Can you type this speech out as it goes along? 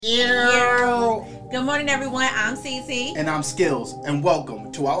Good morning, everyone. I'm Cece. And I'm Skills. And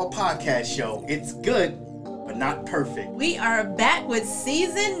welcome to our podcast show. It's good, but not perfect. We are back with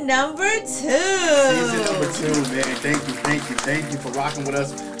season number 2. Season number 2, man. Thank you for rocking with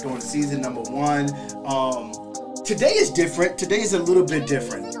us during season number 1. Today is different. Today is a little bit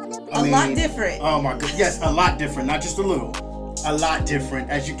different. A lot different. Oh my God. Yes, a lot different. Not just a little. A lot different.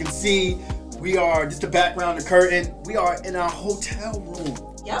 As you can see, we are, just the background, the curtain, we are in our hotel room.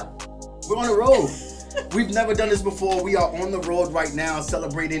 Yep. We're on the road. We've never done this before. We are on the road right now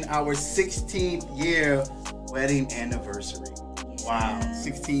celebrating our 16th year wedding anniversary. Wow.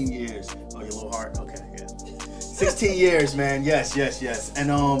 16 years. Oh, your little heart. Okay, yeah. 16 years, man. Yes.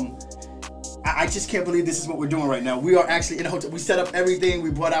 And I just can't believe this is what we're doing right now. We are actually in a hotel. We set up everything.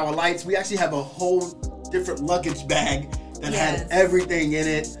 We brought our lights. We actually have a whole different luggage bag that had everything in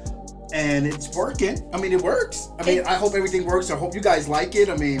it. And it's working. I mean, it works. I hope everything works. I hope you guys like it.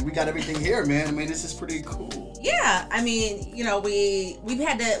 I mean, we got everything here, man. I mean, this is pretty cool. Yeah, I mean, you know, we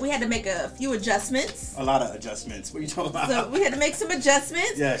had to make a few adjustments. A lot of adjustments. What are you talking about? So we had to make some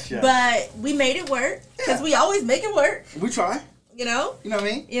adjustments. Yes. But we made it work because we always make it work. We try. You know what I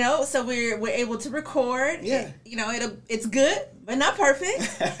mean? You know, so we're able to record. Yeah. It's good, but not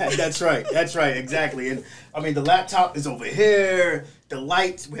perfect. That's right. Exactly. And I mean, the laptop is over here. The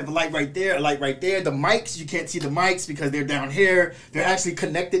lights, we have a light right there, a light right there. The mics, you can't see the mics because they're down here. They're actually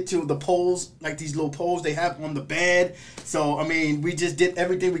connected to the poles, like these little poles they have on the bed. So, I mean, we just did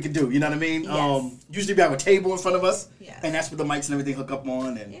everything we could do. You know what I mean? Yes. Usually we have a table in front of us. Yes. And that's where the mics and everything hook up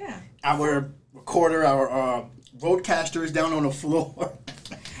on. And our recorder, our roadcaster is down on the floor.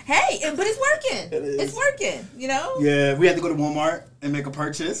 Hey, but it's working. It is. It's working, you know? Yeah, we had to go to Walmart and make a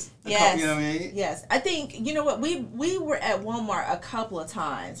purchase. Yes. You know what I mean? Yes. I think, you know what, we were at Walmart a couple of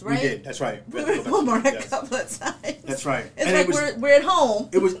times, right? We did, that's right. We were at Walmart a couple of times. That's right. It's like we're at home.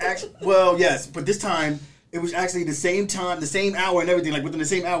 It was actually, well, yes, but this time, it was actually the same time, the same hour and everything. Like within the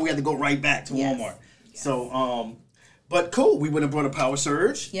same hour, we had to go right back to Walmart. Yes. So, but cool. We went and brought a power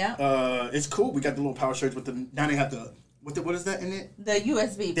surge. Yeah. It's cool. We got the little power surge with the, now they have the, what is that in it? The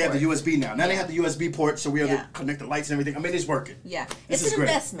USB port. They have the USB now. Now they have the USB port, so we have to connect the lights and everything. I mean, it's working. Yeah. It's an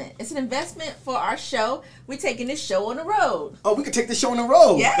investment. It's an investment for our show. We're taking this show on the road. Oh, we could take the show on the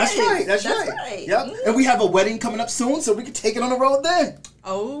road. Yes. That's right. Yep. Mm-hmm. And we have a wedding coming up soon, so we can take it on the road then.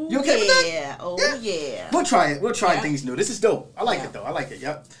 Oh, you okay with that? Yeah. We'll try it. We'll try things new. This is dope. I like it, though. I like it.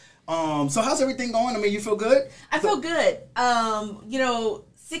 Yep. So how's everything going? I mean, you feel good? I feel good.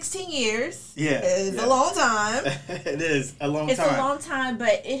 16 years is a long time. It is a long time. It's a long time,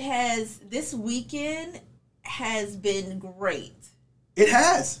 but this weekend has been great. It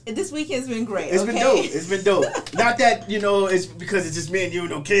has. This weekend's been great. It's been dope. It's been dope. Not that, it's because it's just me and you,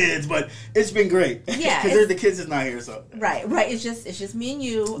 no kids, but it's been great. Yeah. Because the kids is not here, so. Right. It's just me and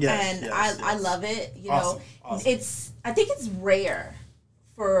you, and I love it. Awesome. I think it's rare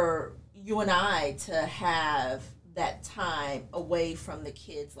for you and I to have that time away from the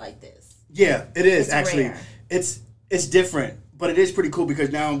kids like this. Yeah, it is. It's actually rare. It's different, but it is pretty cool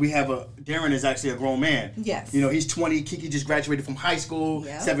because now we have Darren is actually a grown man. Yes. He's 20. Kiki just graduated from high school.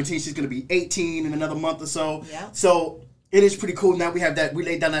 17. She's going to be 18 in another month or so. Yeah. So it is pretty cool. Now we have that. We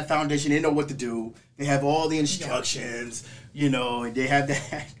laid down that foundation. They know what to do. They have all the instructions. They have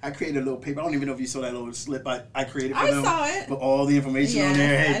that. I created a little paper. I don't even know if you saw that little slip I created for them. I saw it. But all the information on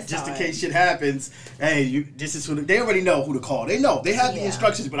there. Hey, just in case shit happens. Hey, this is they already know who to call. They know. They have the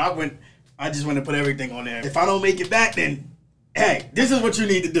instructions, but I just went to put everything on there. If I don't make it back, then, hey, this is what you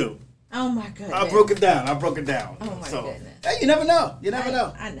need to do. Oh, my goodness. I broke it down. Oh, my goodness. Hey, you never know.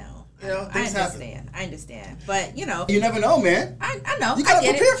 I know. Things happen. I understand. But, You never know, man. I know. You got to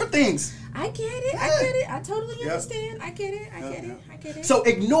prepare for things. I get it. I totally understand. I get it. So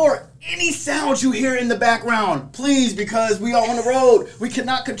ignore any sounds you hear in the background, please, because we are on the road. We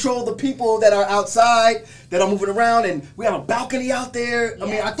cannot control the people that are outside, that are moving around, and we have a balcony out there. I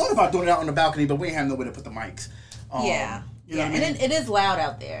mean, I thought about doing it out on the balcony, but we ain't have nowhere to put the mics. You know what I mean? And it is loud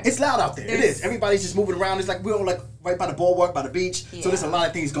out there. It's loud out there. It is. Everybody's just moving around. It's like we're right by the bulwark, by the beach. So there's a lot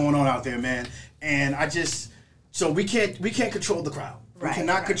of things going on out there, man. And so we can't control the crowd. We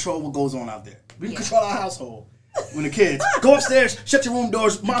cannot control what goes on out there. We can control our household. When the kids go upstairs, shut your room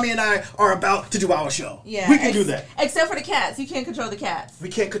doors. Mommy and I are about to do our show. Yeah, we can do that. Except for the cats, you can't control the cats. We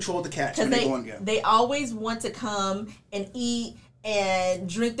can't control the cats when they go in again. They always want to come and eat and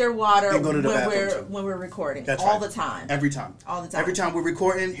drink their water They go to the bathroom, when we're recording. That's all right. the time. Every time. All the time. Every time we're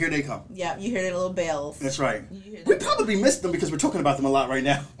recording, here they come. Yeah, you hear their little bells. That's right. You hear We them. probably missed them because we're talking about them a lot right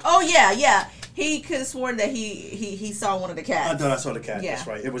now. Oh yeah. He could have sworn that he saw one of the cats. I thought I saw the cat. Yeah. That's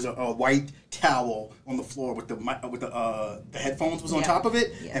right. It was a white towel on the floor with the headphones was on top of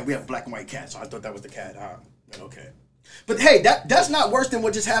it, Yes. and we have black and white cat. So I thought that was the cat. Okay. But hey, that's not worse than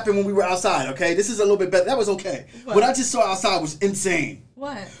what just happened when we were outside. Okay, this is a little bit better. That was okay. What I just saw outside was insane.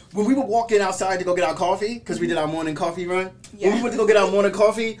 What? When we were walking outside to go get our coffee, because we did our morning coffee run. Yeah. When we went to go get our morning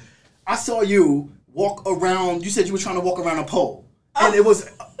coffee, I saw you walk around. You said you were trying to walk around a pole, and it was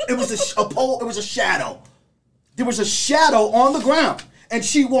a pole. It was a shadow. There was a shadow on the ground, and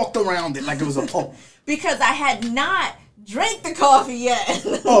she walked around it like it was a pole. Because I had not drank the coffee yet.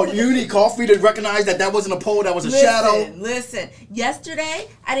 Oh, you need coffee to recognize that wasn't a pole, that was a shadow? Listen. Yesterday,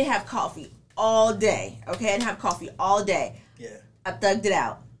 I didn't have coffee all day. Okay, I didn't have coffee all day. Yeah. I thugged it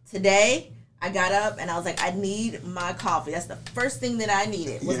out. Today, I got up and I was like, I need my coffee. That's the first thing that I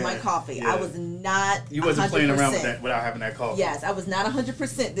needed was my coffee. Yeah. I was not You wasn't 100%. playing around with that without having that coffee. Yes, I was not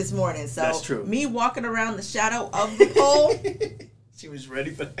 100% this morning. So That's true. Me walking around the shadow of the pole. She was ready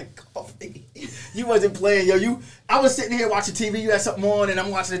for that coffee. You wasn't playing, yo. I was sitting here watching TV. You had something on, and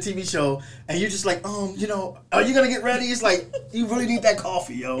I'm watching a TV show, and you're just like, are you gonna get ready? It's like you really need that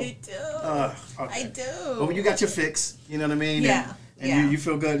coffee, yo. I do. Okay. I do. But when you got your fix, you know what I mean? Yeah. And you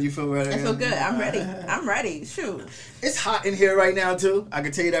feel good. You feel ready. I feel good. I'm ready. I'm ready. Shoot. It's hot in here right now too. I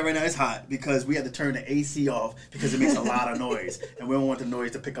can tell you that right now. It's hot because we had to turn the AC off because it makes a lot of noise, and we don't want the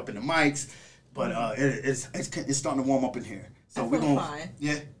noise to pick up in the mics. But it's starting to warm up in here. So we're going. Fine.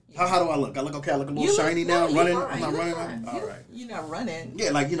 Yeah. How do I look? I look okay. I look a little shiny now. Running. I'm not running. Fine. All right. You're not running. Yeah,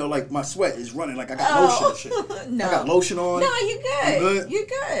 like my sweat is running. Like I got lotion and shit. No. I got lotion on. No, you're good. You good? You're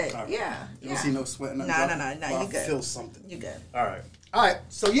good. All right. Yeah. You don't see no sweat. No. Well, You're good. I feel something. You're good. All right.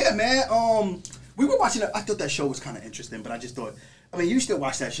 So yeah, man. We were watching. I thought that show was kind of interesting, but I just thought. I mean, you still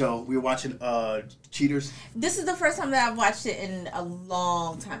watch that show. We were watching Cheaters. This is the first time that I've watched it in a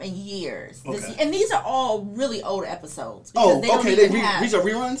long time, in years. Okay. And these are all really old episodes. Oh, okay. These are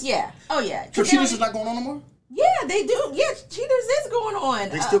reruns? Yeah. Oh, yeah. So Cheaters is not going on no more? Yeah, they do. Yeah, Cheaters is going on.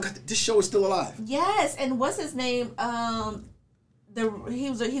 They still got this show is still alive. Yes, and what's his name?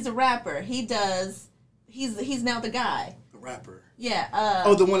 He's a rapper. He's now the guy. The rapper. Yeah.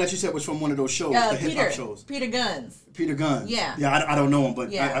 The one that you said was from one of those shows, the hip hop shows. Peter Guns. Peter Guns. Yeah. Yeah, I don't know him, but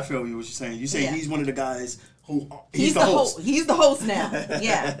yeah. I feel what you're saying. You say he's one of the guys who he's the host. He's the host now.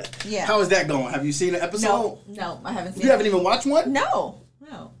 Yeah. Yeah. How is that going? Have you seen an episode? No, I haven't seen. You haven't even watched one? No.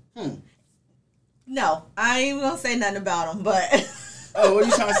 No, I ain't even gonna say nothing about him, but. Oh, what are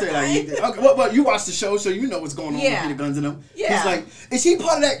you trying to say? Like, okay, well, you watch the show, so you know what's going on with Peter Guns and them. Yeah. He's like, is he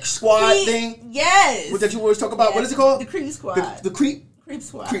part of that squad thing? Yes. What that you always talk about? Yes. What is it called? The Creep Squad. The Creep? Creep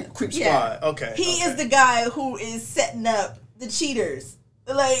Squad. Creep Squad. Okay. He is the guy who is setting up the cheaters.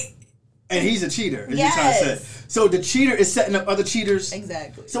 Like. And he's a cheater, is you trying to say. So the cheater is setting up other cheaters?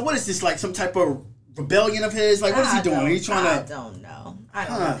 Exactly. So what is this, like some type of rebellion of his? Like, what is he doing? He's trying to... I don't know.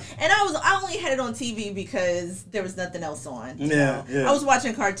 And I only had it on TV because there was nothing else on. Yeah. I was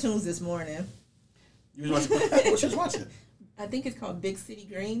watching cartoons this morning. You was watching... What you was watching? I think it's called Big City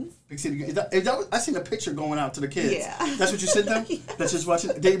Greens. Big City Greens. I seen a picture going out to the kids. Yeah. That's what you sent them? That's just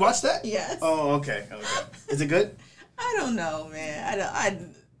watching... Did you watch that? Yes. Oh, okay. Is it good? I don't know, man. I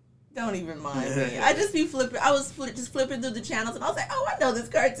don't even mind me. I just be flipping. I was just flipping through the channels, and I was like, "Oh, I know this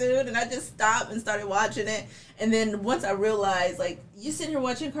cartoon," and I just stopped and started watching it. And then once I realized, like, you sitting here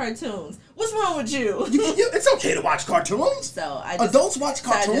watching cartoons, what's wrong with you? It's okay to watch cartoons. So adults watch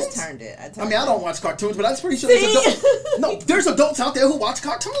cartoons. So I just turned it. I don't watch cartoons, but I'm pretty sure there's adults. No, there's adults out there who watch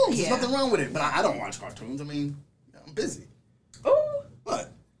cartoons. Yeah. There's nothing wrong with it. But I don't watch cartoons. I mean, I'm busy. Ooh.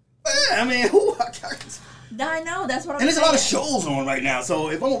 What? I mean, who? I know, that's what I'm saying. And there's a lot of shows on right now, so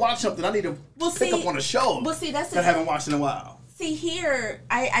if I'm going to watch something, I need to pick up on a show that's that I haven't watched in a while. See, here,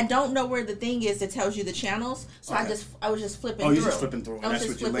 I don't know where the thing is that tells you the channels, so okay. I was just flipping through. Oh, you're just flipping through. That's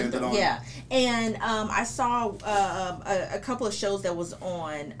what you landed on? Yeah. And I saw a couple of shows that was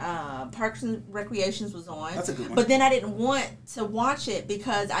on. Parks and Recreations was on. That's a good one. But then I didn't want to watch it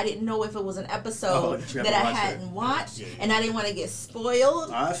because I didn't know if it was an episode that I hadn't watched, and I didn't want to get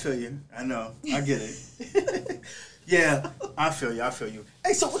spoiled. I feel you. I know. I get it. Yeah, I feel you.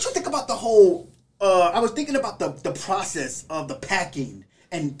 Hey, so what you think about the whole... I was thinking about the process of the packing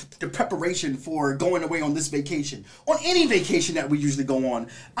and the preparation for going away on this vacation. On any vacation that we usually go on,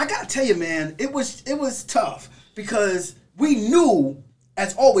 I gotta tell you, man, it was tough because we knew,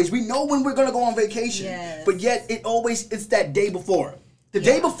 as always, we know when we're gonna go on vacation, but yet it's that day before. The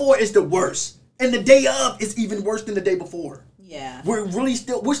day before is the worst, and the day of is even worse than the day before. Yeah.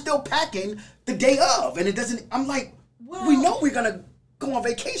 We're still packing the day of, and it doesn't. I'm like, we know we're gonna go on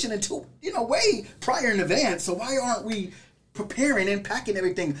vacation way prior in advance. So why aren't we preparing and packing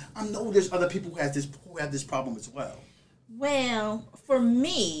everything? I know there's other people who have this problem as well. Well, for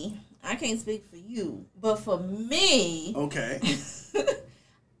me, I can't speak for you, but for me, okay,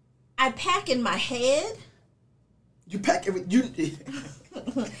 I pack in my head. You pack every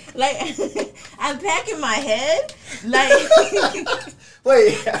like I'm packing my head. Like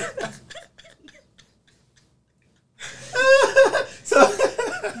wait. So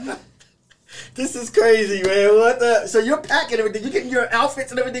this is crazy, man. What the? So you're packing everything. You're getting your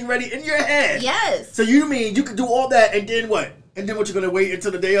outfits and everything ready in your head. Yes. So you mean you could do all that and then what? And then what, you're gonna wait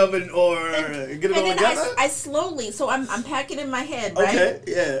until the day of it or get it all together? I slowly. So I'm packing in my head, right? Okay.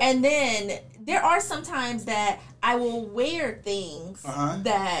 Yeah. And then there are some times that I will wear things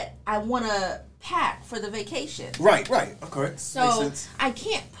that I want to pack for the vacation. Right. Okay. So I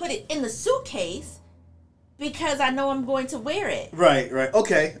can't put it in the suitcase because I know I'm going to wear it. Right.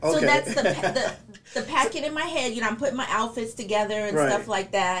 Okay. So that's the packing in my head. I'm putting my outfits together and stuff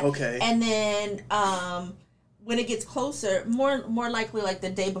like that. Okay. And then when it gets closer, more likely like the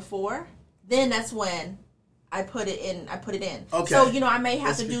day before, then that's when I put it in. Okay. So I may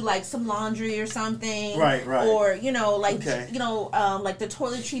have to do like some laundry or something. Right. Or like like the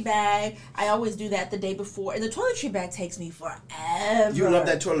toiletry bag. I always do that the day before, and the toiletry bag takes me forever. You love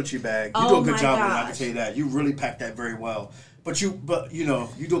that toiletry bag. You do a good job with it. I can tell you that. You really pack that very well. But you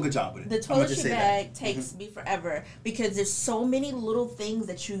do a good job with it. The toiletry bag takes me forever because there's so many little things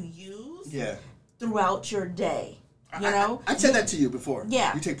that you use. Yeah. Throughout your day, I said that to you before.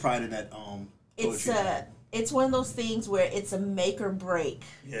 Yeah. You take pride in that. It's one of those things where it's a make or break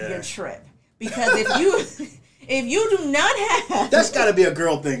your trip, because if you do not have, that's got to be a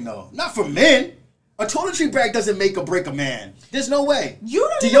girl thing though, not for men. A toiletry bag doesn't make or break a man. There's no way. You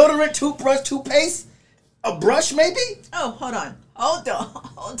don't deodorant, toothbrush, toothpaste, a brush maybe. Oh, hold on.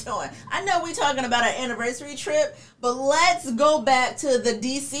 I know we're talking about our anniversary trip, but let's go back to the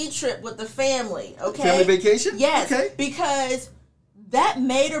DC trip with the family, okay? Family vacation? Yes. Okay. Because that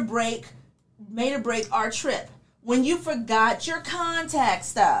made or break our trip. When you forgot your contact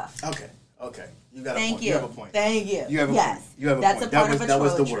stuff. Okay. You got a point. You have a point. Thank you. You have a point. You have a That's point. a part of a that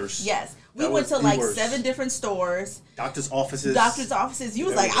was the trip. worst. Yes. We went to like 7 different stores. Doctor's offices. You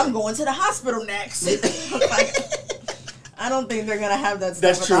was like, I'm going to the hospital next. I don't think they're gonna have that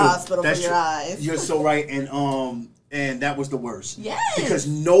stuff at the hospital for your eyes. You're so right, and that was the worst. Yes. Because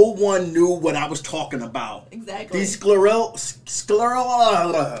no one knew what I was talking about. Exactly. These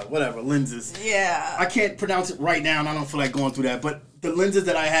whatever lenses. Yeah. I can't pronounce it right now, and I don't feel like going through that. But the lenses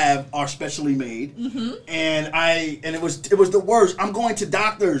that I have are specially made, and it was the worst. I'm going to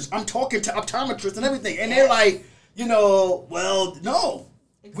doctors. I'm talking to optometrists and everything, and they're like, well, no.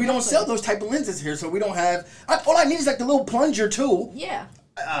 Exactly. We don't sell those type of lenses here, so we don't have. All I need is like the little plunger too. Yeah.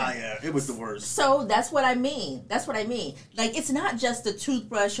 Yeah, it was the worst. So that's what I mean. Like, it's not just the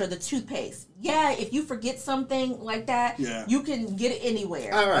toothbrush or the toothpaste. Yeah, if you forget something like that, you can get it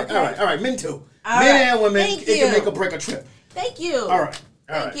anywhere. All right. Men too. Men and women, it can make or break a trip. Thank you. All right.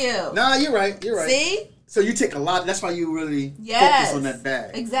 Thank you. Nah, you're right. See? So you take a lot. That's why you really focus on that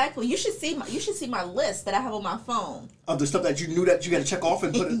bag. Exactly. You should see my list that I have on my phone of the stuff that you knew that you got to check off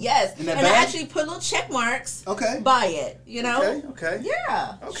and put it in that bag. And I actually put little check marks. By it. Okay.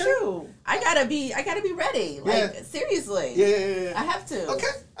 Yeah. Okay. True. I gotta be ready. Like seriously. Yeah. I have to. Okay.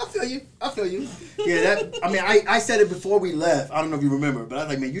 I feel you. Yeah. I said it before we left. I don't know if you remember, but I was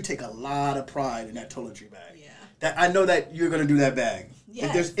like, man, you take a lot of pride in that toiletry bag. Yeah. That I know that you're gonna do that bag. Yes.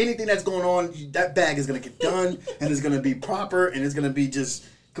 If there's anything that's going on, that bag is going to get done, and it's going to be proper, and it's going to be just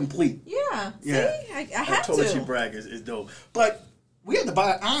complete. Yeah. See? I have to. Toiletry bag is dope. But we had to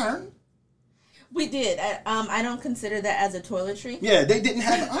buy an iron. We did. I don't consider that as a toiletry. Yeah, they didn't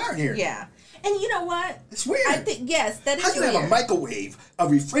have an iron here. Yeah. And you know what? It's weird. I think, yes, that is weird. How do you have a microwave, a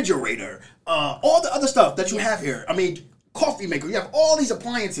refrigerator, all the other stuff that you have here? I mean, coffee maker. You have all these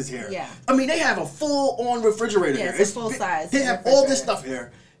appliances here. Yeah. I mean, they have a full-on refrigerator here. It's full size. They have all this stuff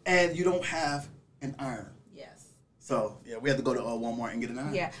here, and you don't have an iron. Yes. So, we have to go to Walmart and get an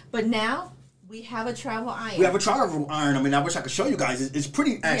iron. Yeah. But now, we have a travel iron. We have a travel iron. I mean, I wish I could show you guys. It's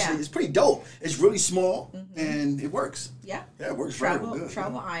pretty, actually, it's pretty dope. It's really small, and it works. Yeah. Yeah, it works very good.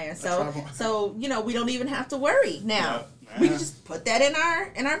 Travel iron. So, we don't even have to worry now. We can just put that in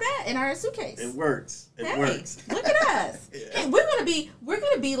our bag, in our suitcase. It works. It works. Look at us. And we're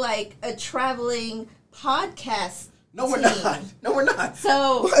gonna be like a traveling podcast. No, we're not. No, we're not.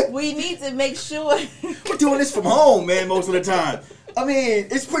 So we need to make sure we're doing this from home, man. Most of the time, I mean,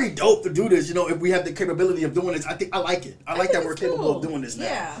 it's pretty dope to do this. You know, if we have the capability of doing this, I think I like it. I like that we're capable of doing this now.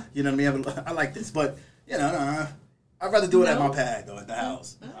 Yeah. You know what I mean? I like this, but you know, I'd rather do it at my pad though, at the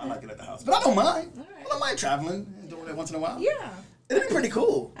house. Okay. I like it at the house, but I don't mind. Right. I don't mind traveling and doing it once in a while. Yeah. It'd be pretty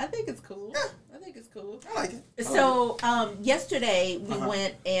cool. I think it's cool. Yeah. I think it's cool. I like it. So yesterday we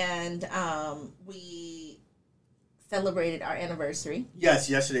went and we celebrated our anniversary. Yes,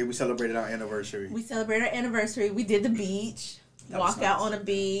 yesterday we celebrated our anniversary. We celebrated our anniversary. We did the beach. Walk out on a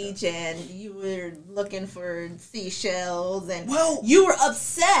beach, and you were looking for seashells, and you were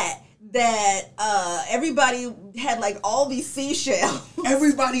upset that everybody had like all these seashells.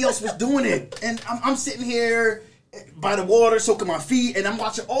 Everybody else was doing it, and I'm sitting here by the water soaking my feet, and I'm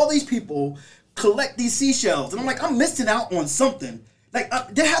watching all these people collect these seashells, and I'm like, I'm missing out on something. Like,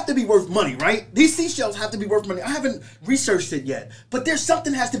 they have to be worth money, right? These seashells have to be worth money. I haven't researched it yet, but there's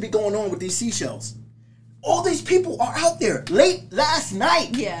something has to be going on with these seashells. All these people are out there. Late last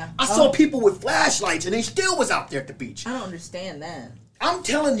night, I saw people with flashlights, and they still was out there at the beach. I don't understand that. I'm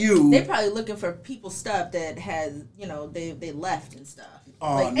telling you. They're probably looking for people's stuff that has, you know, they left and stuff.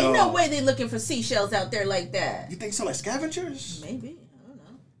 Oh, like, no. Ain't no way they looking for seashells out there like that. You think so, like scavengers? Maybe.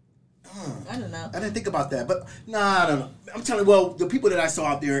 I don't know. I didn't think about that, but I don't know. I'm telling you, the people that I saw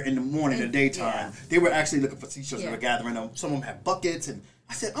out there in the morning, the daytime, they were actually looking for seashells. They were gathering them. Some of them had buckets, and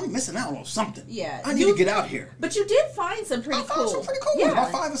I said, I'm missing out on something. Yeah. I need to get out here. But you did find some pretty cool. I found some pretty cool ones,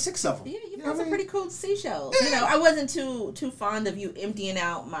 about 5 or 6 of them. Yeah, you found some pretty cool seashells. Yeah. You know, I wasn't too fond of you emptying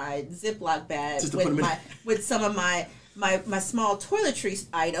out my Ziploc bag with some of my small toiletry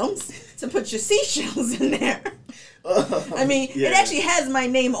items to put your seashells in there. I mean, it actually has my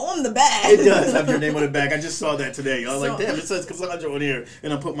name on the bag. It does have your name on the bag. I just saw that today. I was like, damn, it says Cassandra on here.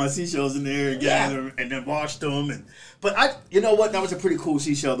 And I put my seashells in there and gather them and then washed them. But you know what? That was a pretty cool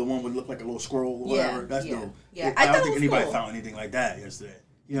seashell. The one would look like a little squirrel or whatever. That's dope. Yeah. I don't think anybody found anything like that yesterday.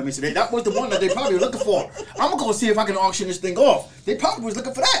 You know what I mean? So that was the one that they probably were looking for. I'm going to go see if I can auction this thing off. They probably was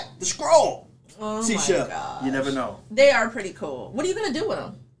looking for that. The scroll. Oh seashell. My gosh. You never know. They are pretty cool. What are you going to do with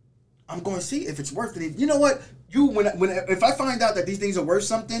them? I'm going to see if it's worth it. You know what? If I find out that these things are worth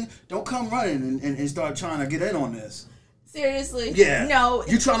something, don't come running and start trying to get in on this. Seriously? Yeah. No.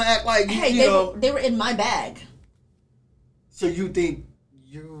 You trying to act like they were in my bag. So you think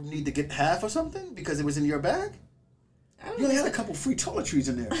you need to get half or something because it was in your bag? You only had a couple free toiletries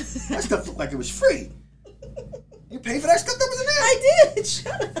in there. That stuff looked like it was free. You paid for that stuff that was in there? I did.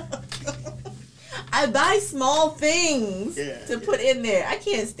 Shut up. I buy small things to put in there. I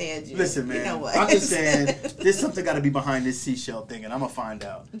can't stand you. Listen, man. You know what? I'm just saying, there's something got to be behind this seashell thing, and I'm going to find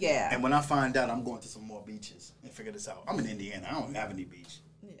out. Yeah. And when I find out, I'm going to some more beaches and figure this out. I'm in Indiana. I don't have any beach.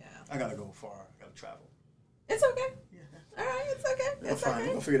 Yeah. I got to go far. I got to travel. It's okay. Yeah. All right. It's okay. It's fine. okay. I'm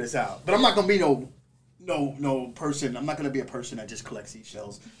going to figure this out. But I'm not going to be no person. I'm not going to be a person that just collects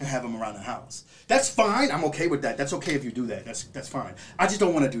seashells and have them around the house. That's fine. I'm okay with that. That's okay if you do that. That's fine. I just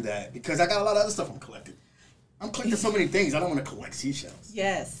don't want to do that because I got a lot of other stuff I'm collecting. I'm collecting so many things. I don't want to collect seashells.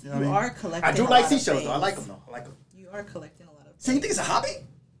 Yes, you are collecting. I do like seashells though. I like them though. I like them. You are collecting a lot of things. So you think it's a hobby?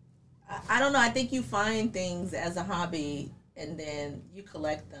 I don't know. I think you find things as a hobby and then you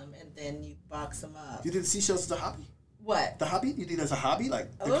collect them and then you box them up. You think the seashells is a hobby? What? The hobby? You think that's a hobby?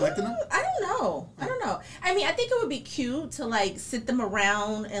 Like collecting them? I don't know. I mean, I think it would be cute to like sit them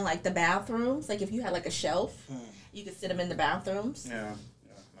around in like the bathrooms. Like if you had like a shelf, you could sit them in the bathrooms. Yeah.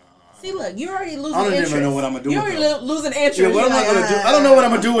 See, look, you're already losing interest. I don't even know what I'm going to do with them. You're already losing interest. Yeah, what am I going to do? I don't know what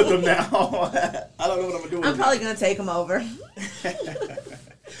I'm going to do with them now. I don't know what I'm going to do with them. I'm probably going to take them over.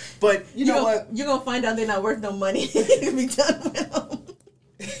 But you know what? You're going to find out they're not worth no money. You can be done with them.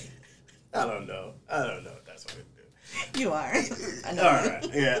 I don't know if that's what it do. You are. I know. All right.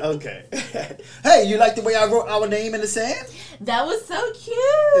 Yeah, okay. Hey, you like the way I wrote our name in the sand? That was so cute.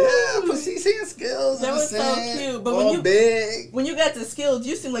 Yeah, put CC and Skills that in the was sand. So cute. But when you got to Skills,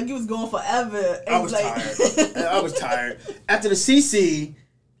 you seemed like you was going forever. I was tired. I was tired. After the CC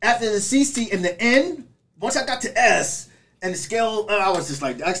and the N, once I got to S and the scale, I was just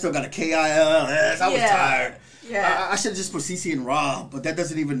like, I still got a KILS. I was tired. Yeah. I should have just put CC and Rob, but that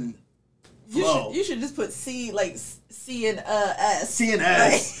doesn't even flow. You should just put C, like C and S. C and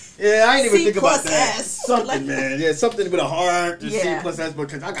S. Yeah, I didn't even think about that. S. Something, man. Yeah, something with a heart. Just C plus S,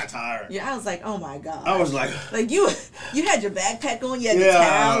 because I got tired. Yeah, I was like, oh my God. I was like you had your backpack on, you had your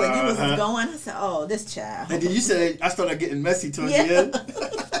towel, and you was going. I said, oh, this child. And then you said I started getting messy towards the end.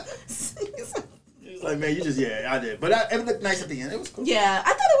 Like, man, you just, I did. But it looked nice at the end. It was cool. Yeah,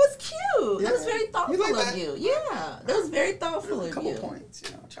 I thought it was cute. Yeah. That was very thoughtful of you. Yeah, that was very thoughtful of you. A couple points,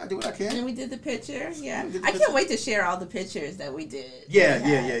 try to do what I can. And we did the picture. Yeah. We did the I picture. can't wait to share all the pictures that we did. Yeah.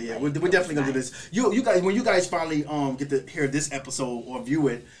 Like, We're definitely gonna do this. You guys, when you guys finally get to hear this episode or view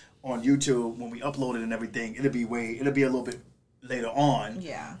it on YouTube, when we upload it and everything, it'll be a little bit later on.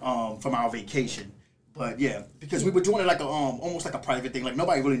 Yeah. From our vacation. But yeah, because we were doing it like a almost like a private thing. Like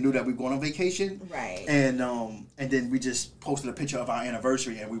nobody really knew that we were going on vacation. Right. And then we just posted a picture of our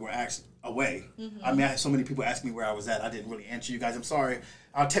anniversary and we were asked away. Mm-hmm. I mean, I had so many people ask me where I was at. I didn't really answer you guys. I'm sorry.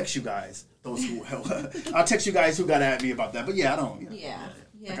 I'll text you guys. Those who I'll text you guys who got at me about that. But yeah, I don't. Yeah.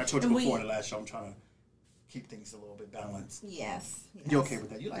 Like I told you before in the last show, I'm trying to keep things a little bit balanced. Yes. You okay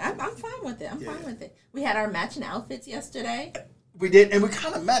with that? You like it? I'm fine with it. I'm fine with it. We had our matching outfits yesterday. We did, and we're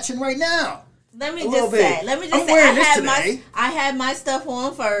kind of matching right now. Let me just say, I'm wearing this today. I had my stuff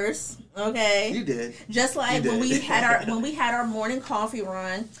on first. Okay. You did. Just like when we had our morning coffee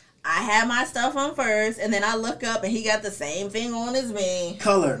run, I had my stuff on first, and then I look up and he got the same thing on as me.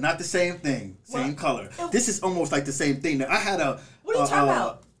 Color, not the same thing. Same color. This is almost like the same thing. I had a. What are you talking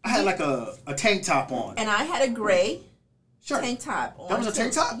about? I had like a tank top on. And I had a gray tank top on. That was a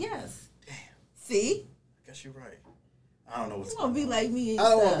tank top? Yes. Damn. See? I guess you're right. I don't know what's going on. You want to be like me. I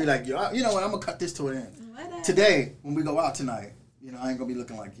don't want to be like you. You know what? I'm going to cut this to an end. Whatever. Today, when we go out tonight, I ain't going to be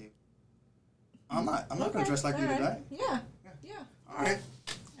looking like you. I'm not going to dress like you today. Yeah. All right.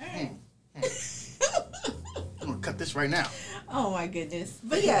 I'm going to cut this right now. Oh, my goodness.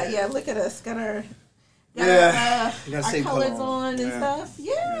 But yeah, look at us. Got our... Our colors on and stuff.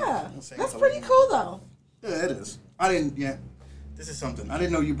 Yeah. That's pretty cool, though. Yeah, it is. This is something. I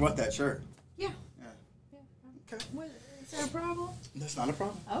didn't know you brought that shirt. Yeah. Okay. Is there a problem? That's not a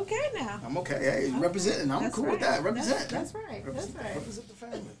problem. Okay, now. I'm okay. Hey, representing. I'm cool with that. Represent. That's right. Represent the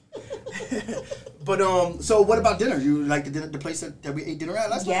family. But so what about dinner? You like the place that we ate dinner at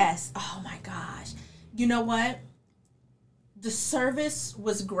last night? Yes. Oh my gosh. You know what? The service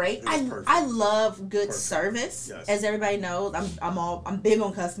was great. I love good service. Yes. As everybody knows, I'm big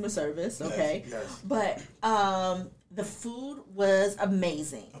on customer service. Okay. Yes. But the food was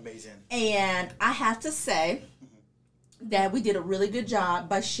amazing. And I have to say that we did a really good job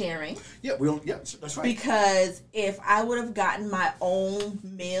by sharing. Yeah, that's right. Because if I would have gotten my own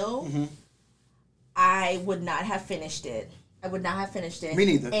meal, I would not have finished it. Me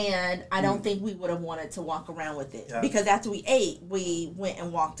neither. And I don't think we would have wanted to walk around with it. Yeah. Because after we ate, we went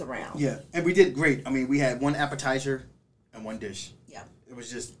and walked around. Yeah, and we did great. I mean, we had one appetizer and one dish. Yeah. It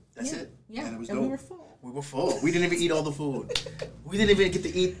was just, that's it. Yeah, and it was we were full. We were full. We didn't even eat all the food. We didn't even get to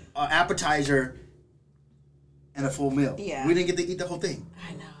eat an appetizer and a full meal. Yeah. We didn't get to eat the whole thing.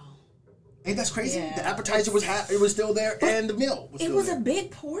 I know. Ain't that crazy? Yeah. The appetizer was still there, and the meal was still there. It was a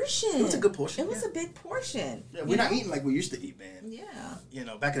big portion. It was a good portion. It was a big portion. Yeah, we're not eating like we used to eat, man.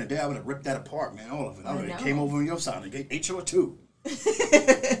 Yeah. Back in the day, I would have ripped that apart, man, all of it. I would have came over on your side and ate yours too.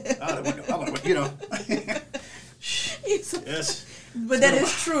 I would have, Yes. But that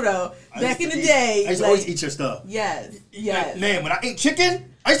is true, though. Back in the day. I used to always eat your stuff. Yes. Man, when I ate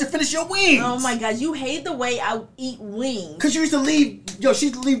chicken, I used to finish your wings. Oh, my God. You hate the way I eat wings. Because you used to leave, she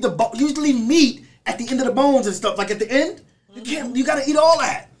used to leave meat at the end of the bones and stuff. Like at the end, you got to eat all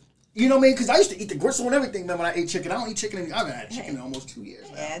that. You know what I mean? Because I used to eat the gristle and everything, man, when I ate chicken. I don't eat chicken anymore. I haven't had chicken in almost 2 years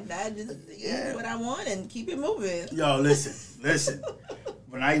now. And I just eat what I want and keep it moving. Yo, listen.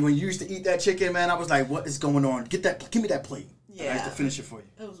 When you used to eat that chicken, man, I was like, what is going on? Give me that plate. Yeah. I used to finish it for you.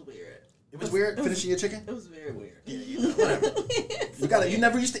 It was weird. It was weird finishing your chicken? It was very weird. Yeah, whatever. You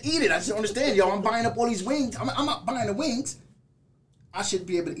never used to eat it. I just don't understand, yo. I'm buying up all these wings. I'm not buying the wings. I should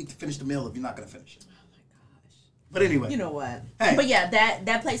be able to finish the meal if you're not going to finish it. Oh, my gosh. But anyway. You know what? Hey. But yeah,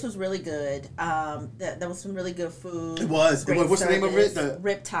 that place was really good. There was some really good food. It was. What's the name of it?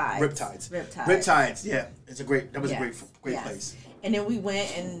 Riptides. Riptides, yeah. That was a great place. And then we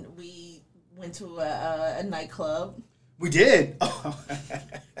went to a nightclub. We did.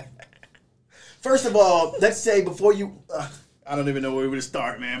 First of all, let's say before you... I don't even know where we would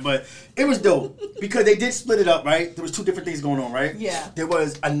start, man. But it was dope. Because they did split it up, right? There was two different things going on, right? Yeah. There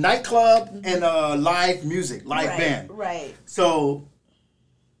was a nightclub and a live band. Right. So...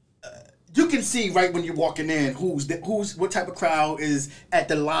 you can see right when you're walking in what type of crowd is at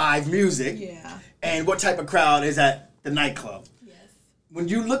the live music. Yeah. And what type of crowd is at the nightclub. When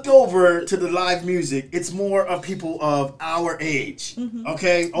you look over to the live music, it's more of people of our age.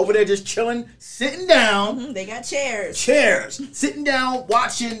 Okay? Over there just chilling, sitting down. They got chairs. Sitting down,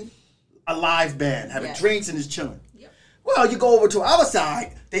 watching a live band, having drinks and just chilling. Yep. Well, you go over to our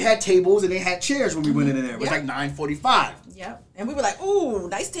side. They had tables and they had chairs when we went in there. It was like 9:45. Yep. And we were like, ooh,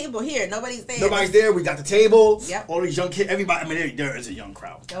 nice table here. Nobody's there. Nobody's there. We got the table. Yep. All these young kids. Everybody. I mean, there is a young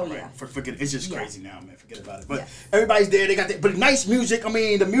crowd. Oh, right? yeah. Forget it. It's just crazy now, man. Forget about it. But Yeah. everybody's there. They got but nice music. I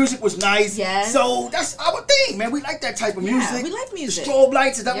mean, the music was nice. Yes. So that's our thing, man. We like that type of music. Yeah, we like music. The strobe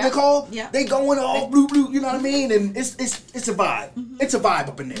lights, is that what they're called? Yeah. They going all blue, blue. You know what I mean? And it's a vibe. It's a vibe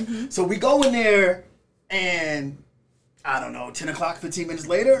up in there. So we go in there and. I don't know, 10 o'clock, 15 minutes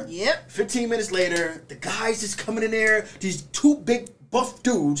later? Yep. 15 minutes later, the guys just coming in there, these two big buff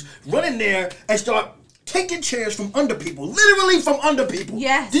dudes run in there and start taking chairs from under people. Literally from under people.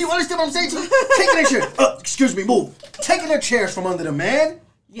 Yes. Do you understand what I'm saying to you? Taking their chairs. Excuse me, move. Taking their chairs from under the man.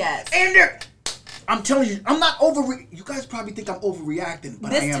 Yes. And I'm telling you, I'm not you guys probably think I'm overreacting,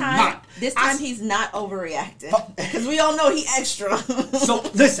 but I am not. This time he's not overreacting. Because we all know he extra. So,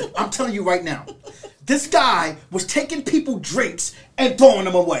 listen, I'm telling you right now. This guy was taking people drinks and throwing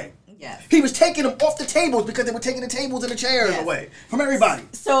them away. Yes. He was taking them off the tables because they were taking the tables and the chairs away from everybody.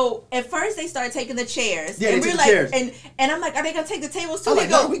 So at first they started taking the chairs. Yeah, and they we're took like, the chairs. And I'm like, are they gonna take the tables too? I'm like,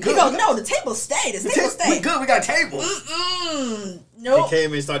 no, we good. No, the tables stay. The tables stay. We good. We got tables. Nope. They came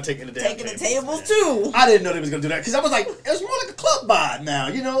in and started taking the damn Taking the tables too. I didn't know they was gonna do that because I was like, it was more like a club vibe now.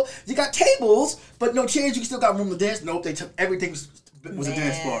 You know, you got tables, but no chairs. You still got room to dance. Nope, they took everything. Was a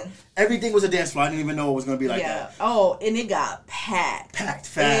dance floor. Everything was a dance floor. I didn't even know it was gonna be like that. Oh, and it got packed. Packed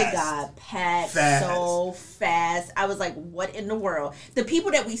fast. It got packed so fast. I was like, what in the world? The people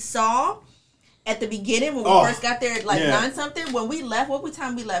that we saw at the beginning when we first got there at like 9 something, when we left, what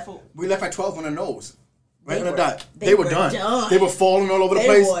time we left? We left at 12 on the nose. Right on the were- dot. they They were were done. done. They were falling all over the They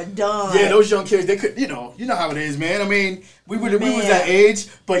place. were done. Yeah, those young kids, they could, you know how it is, man. I mean, we was Man. that age,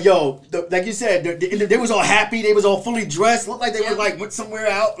 but yo, like you said, they was all happy. They was all fully dressed. Looked like they were like went somewhere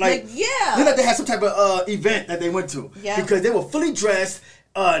out. Like yeah. looked like they had some type of event that they went to. Yeah. Because they were fully dressed,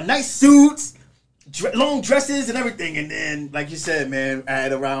 nice suits, long dresses and everything. And then, like you said, man,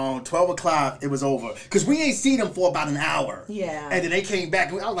 at around 12 o'clock, it was over. Because we ain't seen them for about an hour. Yeah. And then they came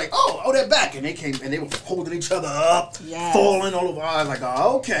back. And I was like, oh, they're back. And they came, and they were holding each other up, Yes. falling all over. I was like,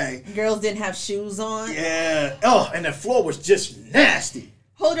 oh, okay. Girls didn't have shoes on. Yeah. Oh, and the floor was just nasty.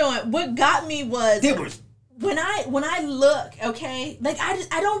 Hold on. What got me was It was. when I look, okay, like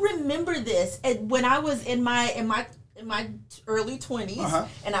I don't remember this. And when I was in my early 20s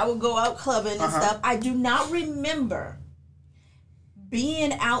and I would go out clubbing and stuff, I do not remember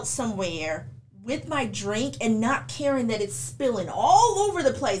being out somewhere with my drink and not caring that it's spilling all over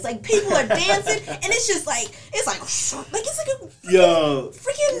the place. Like people are dancing and it's just like it's like a Yo.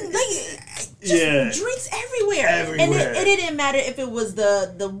 freaking just drinks everywhere. And it didn't matter if it was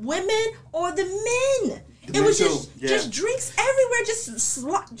the women or the men. It was just drinks everywhere, just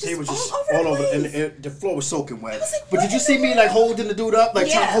They was just all over the place. and the floor was soaking wet. was like, but what did you is see me going like on? holding the dude up,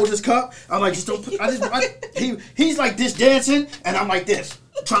 like trying to hold his cup? I'm like, just don't put. He's like this dancing, and I'm like this,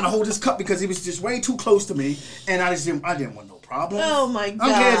 trying to hold his cup because he was just way too close to me, and I didn't want no problem. Oh my god!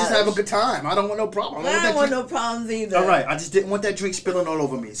 I'm here just to have a good time. I don't want no problem. I don't want no problems either. All right, I just didn't want that drink spilling all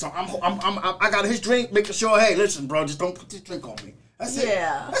over me. So I got his drink, making sure, hey, listen, bro, just don't put this drink on me. That's it.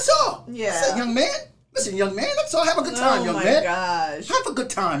 That's all. Yeah. That's it, young man. Listen, young man, let's all have a good time, young man. Oh my gosh. Have a good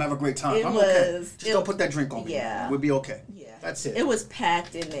time, have a great time. I'm okay. Just don't put that drink on me. Yeah. We'll be okay. Yeah. That's it. It was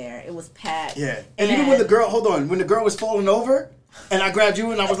packed in there. It was packed. Yeah. And even when the girl was falling over, and I grabbed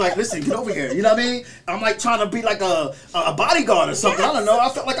you and I was like, listen, get over here. You know what I mean? I'm like trying to be like a bodyguard or something. I don't know. I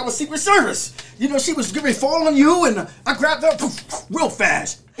felt like I was Secret Service. You know, she was getting falling on you and I grabbed her real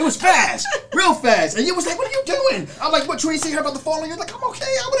fast. It was fast. Real fast. And you was like, what are you doing? I'm like, what, you ain't see her about to fall on you? Like, I'm okay.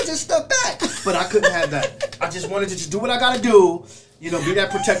 I would have just stepped back. But I couldn't have that. I just wanted to just do what I got to do. You know, be that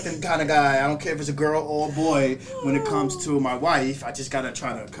protecting kind of guy. I don't care if it's a girl or a boy. When it comes to my wife, I just got to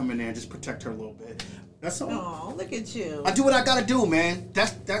try to come in there and just protect her a little bit. That's all. Oh, look at you. I do what I gotta do, man.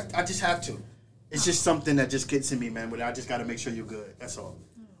 That's I just have to. It's just something that just gets in me, man. But I just gotta make sure you're good. That's all.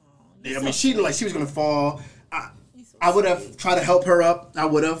 Yeah, I mean, she looked like she was gonna fall. I would have tried to help her up. I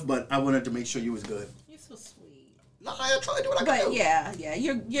would have, but I wanted to make sure you was good. You're so sweet. No, I try to do what I gotta do. But yeah,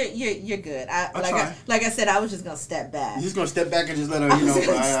 you're good. try. Like I said, I was just gonna step back. You're just gonna step back and just let her, I was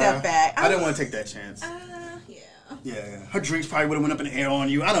gonna step back. I didn't want to take that chance. Yeah. Yeah, her drinks probably would have went up in the air on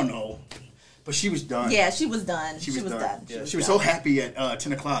you. I don't know, but she was done. Yeah, she was done. She was done. Yeah. She was so happy at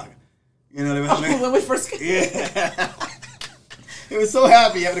 10 o'clock. You know what I mean? When we first Yeah. It was so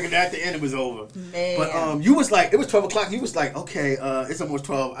happy at the end it was over. Man. But you was like, it was 12 o'clock. You was like, okay, it's almost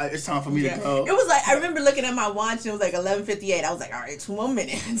 12. It's time for me to go. It was like, I remember looking at my watch and it was like 11:58. I was like, all right, 2 more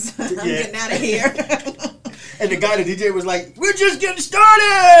minutes. I'm getting out of here. And the guy, the DJ was like, we're just getting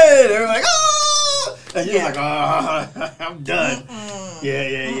started. They were like, oh. And you was like, I'm done. Yeah.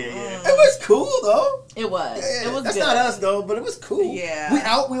 It was cool though. It was. Yeah, It was that's good. not us though, but it was cool. Yeah.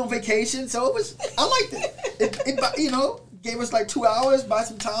 We on vacation, so it was. I liked it. It gave us like 2 hours, buy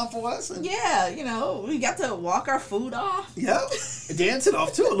some time for us. And Yeah, we got to walk our food off. yeah, dancing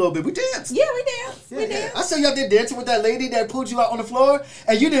off too a little bit. We danced. Yeah, we danced. Yeah, We yeah. danced. I saw you out there dancing with that lady that pulled you out on the floor,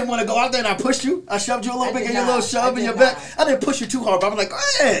 and you didn't want to go out there, and I pushed you. I shoved you a little I bit, did gave you a little not. shove I in your did back. not. I didn't push you too hard, but I'm like,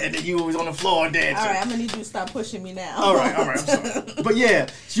 and then you was on the floor dancing. All right, I'm gonna need you to stop pushing me now. All right, I'm sorry. But yeah,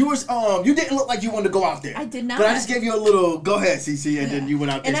 you didn't look like you wanted to go out there. I did not. But I just gave you a little, go ahead, CC, and then you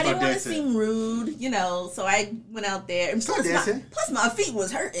went out there And I and didn't started want to dancing. seem rude, so I went out there. And Start dancing. plus my feet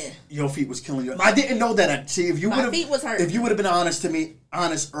was hurting. Your feet was killing you. I didn't know that. See, if you My would have, feet was hurting. if you would have been honest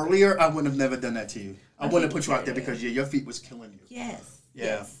earlier, I wouldn't have never done that to you. I wouldn't have put you out there feet because your feet was killing you. Yes.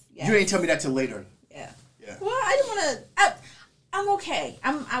 Yeah. Yes. You ain't tell me that till later. Yeah. Yeah. Well, I didn't want to. I'm okay.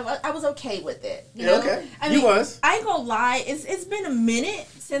 I was okay with it. You Yeah, know? okay. I You was. I ain't gonna lie. It's been a minute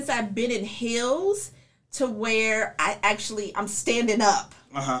since I've been in heels to where I'm standing up.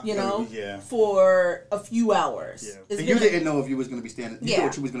 Yeah. For a few hours. Yeah. It's And been you didn't know if you was going to be standing. You Yeah.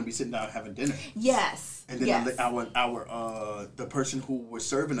 thought you was going to be sitting down having dinner. Yes. And then yes. the person who was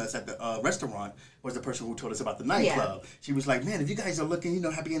serving us at the restaurant was the person who told us about the nightclub. She was like, man, if you guys are looking,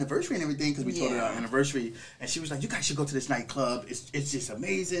 happy anniversary and everything, because we told her our anniversary. And she was like, you guys should go to this nightclub. It's just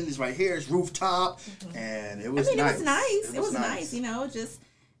amazing. It's right here. It's rooftop. And it was nice. It was nice. It was nice. Just,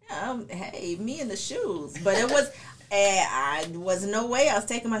 hey, me in the shoes. But it was, I was no way I was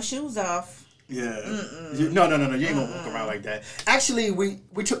taking my shoes off. Yeah. No. You ain't going to walk around like that. Actually, we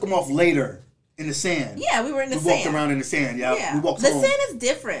took them off later. In the sand. Yeah, we were in the sand. We walked around in the sand. Yeah. We walked the home. sand is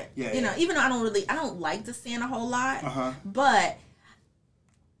different. Yeah. Even though I don't like the sand a whole lot. But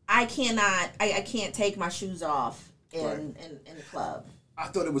I can't take my shoes off in the club. I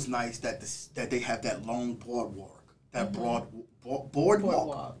thought it was nice that they have that long boardwalk. That boardwalk.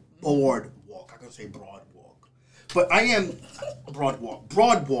 Boardwalk. I gotta say broadwalk. But I am broadwalk.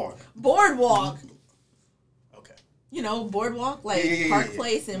 Boardwalk. Okay. Boardwalk, like Park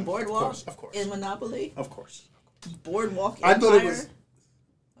Place and Boardwalk of course. in Monopoly. Of course. Boardwalk I Empire. thought it was.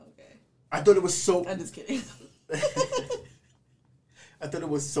 Okay. I thought it was so. I'm just kidding. I thought it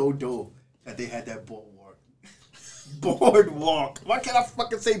was so dope that they had that boardwalk. Boardwalk. Why can't I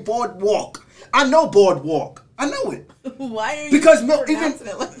fucking say boardwalk? I know boardwalk. I know it. Why are you Because pronouncing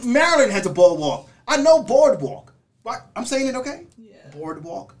it like Maryland has a boardwalk. I know boardwalk. What? I'm saying it okay? Yeah.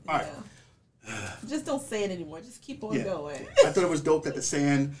 Boardwalk. All right. Just don't say it anymore. Just keep on going. I thought it was dope that the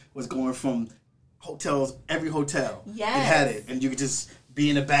sand was going from hotels, every hotel. Yes. It had it. And you could just be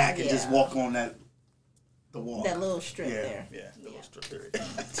in the back and just walk on the walk. That little strip there. Yeah, the little strip there.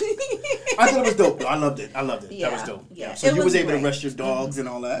 I thought it was dope, though. I loved it. Yeah. That was dope. Yeah. So It you was was able to great. rest your dogs and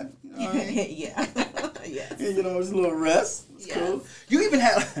all that. You know what I mean? Yeah. Yes. Yeah, it was a little rest. It's Yes. cool. You even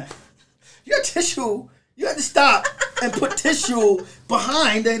had tissue. You had to stop and put tissue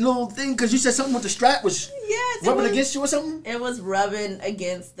behind that little thing because you said something with the strap was rubbing against you or something? It was rubbing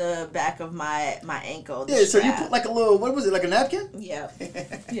against the back of my ankle. Yeah, so you put like a little, what was it, like a napkin? Yeah.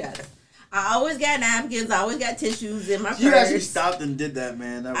 Yes. I always got napkins. I always got tissues in my purse. You actually stopped and did that,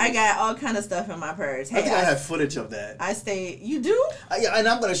 man. I got all kind of stuff in my purse. I think I have footage of that. You do? Yeah, and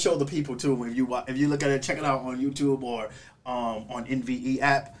I'm going to show the people too. If you look at it, check it out on YouTube or on NVE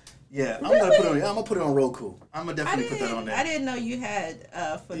app. Yeah, I'm gonna put it on Roku. I'm gonna definitely put that on there. I didn't know you had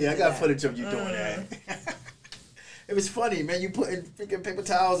footage. Yeah, I got footage of you doing that. It was funny, man. You putting freaking paper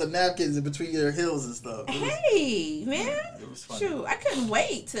towels and napkins in between your heels and stuff. Hey, man. It was funny. Shoot, I couldn't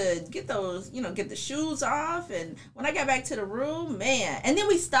wait to get those, get the shoes off. And when I got back to the room, man. And then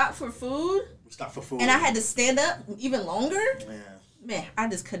we stopped for food. And I had to stand up even longer. Man, I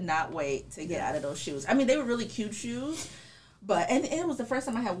just could not wait to get out of those shoes. I mean, they were really cute shoes. And it was the first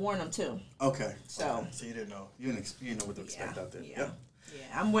time I had worn them too. Okay. So you didn't know. You didn't know what to expect out there. Yeah.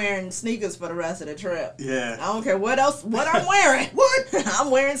 Yeah, I'm wearing sneakers for the rest of the trip. Yeah. I don't care what I'm wearing. What?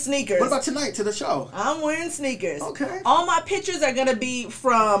 I'm wearing sneakers. What about tonight to the show? I'm wearing sneakers. Okay. All my pictures are gonna be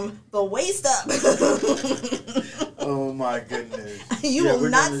from the waist up. Oh my goodness. You will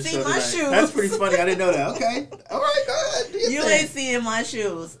not see my shoes. That's pretty funny. I didn't know that. Okay. All right, go ahead. Do your you thing. ain't seeing my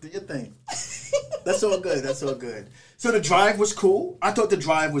shoes. Do your thing. That's all good. That's all good. So the drive was cool. I thought the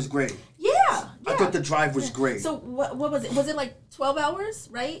drive was great. Yeah. I thought the drive was great. So what was it? Was it like 12 hours,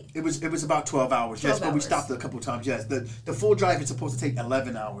 right? It was about 12 hours. 12 yes, but we hours. stopped a couple times. Yes, the full drive is supposed to take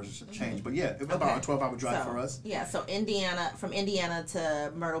 11 hours or some change. But yeah, it was about a 12-hour drive for us. Yeah, so from Indiana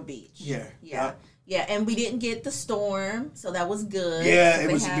to Myrtle Beach. Yeah. Yeah, and we didn't get the storm, so that was good. Yeah,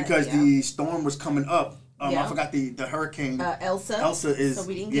 it was because the storm was coming up I forgot the hurricane. Elsa. Elsa is. So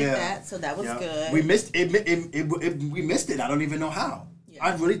we didn't get that. So that was good. We missed it. We missed it. I don't even know how. Yeah.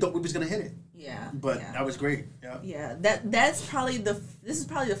 I really thought we was gonna hit it. Yeah. But that was great. Yeah. Yeah. This is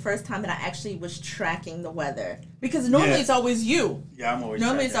probably the first time that I actually was tracking the weather, because normally it's always you. Yeah, I'm always.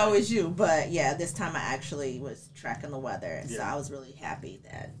 Normally it's always you, but yeah, this time I actually was tracking the weather, so I was really happy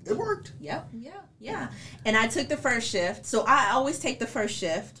that it worked. Yep. Yeah. And I took the first shift, so I always take the first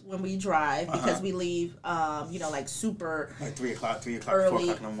shift when we drive because we leave, like super like 3 o'clock, early, 4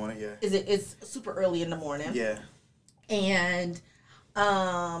 o'clock in the morning. Yeah. It's super early in the morning. Yeah. And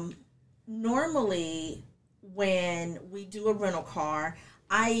normally when we do a rental car,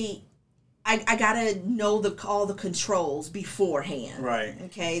 I gotta know all the controls beforehand. Right.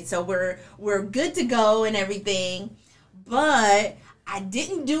 Okay, so we're good to go and everything, but I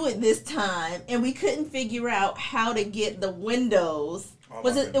didn't do it this time, and we couldn't figure out how to get the windows.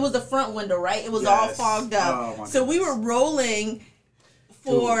 It was the front window, right? It was all fogged up. Oh, so we were rolling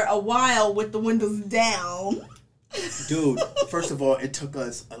for a while with the windows down. Dude, first of all, it took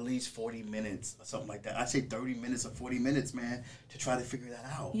us at least 40 minutes or something like that. I'd say 30 minutes or 40 minutes, man, to try to figure that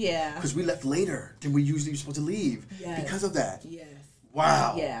out. Yeah. Because we left later than we usually were supposed to leave. Yes. Because of that. Yes.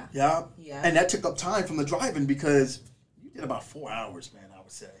 Wow. Yeah. Yeah. Yeah. And that took up time from the driving because you did about 4 hours, man, I would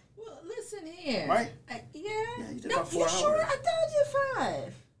say. Well, listen here. Right? Yeah, you did about 4 hours. Sure? I thought I did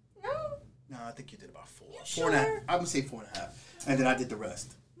 5. No, I think you did about 4. You 4.5. sure? I'm going to say 4.5. And then I did the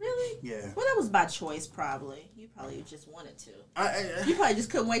rest. Really? Yeah. Well, that was by choice, probably. You probably just wanted to. You probably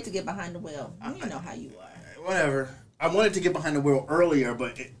just couldn't wait to get behind the wheel. You know how you are. Whatever. I wanted to get behind the wheel earlier,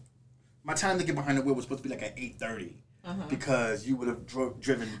 but my time to get behind the wheel was supposed to be like at 8:30 because you would have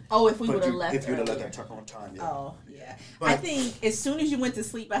driven. Oh, if we would have left. If you would have left that truck on time. Yeah. Oh, yeah. But I think as soon as you went to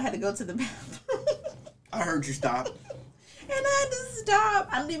sleep, I had to go to the bathroom. I heard you stop. And I had to stop.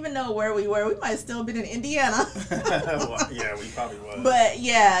 I don't even know where we were. We might have still been in Indiana. Well, yeah, we probably was. But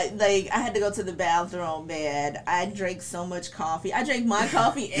yeah, like I had to go to the bathroom, man. I drank so much coffee. I drank my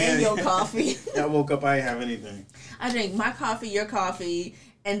coffee and your coffee. I woke up, I didn't have anything. I drank my coffee, your coffee,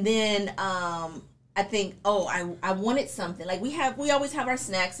 and then I think I wanted something. Like we always have our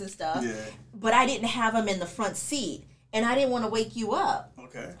snacks and stuff. Yeah. But I didn't have them in the front seat, and I didn't want to wake you up.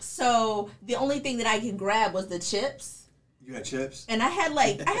 Okay. So the only thing that I could grab was the chips. You had chips? And I had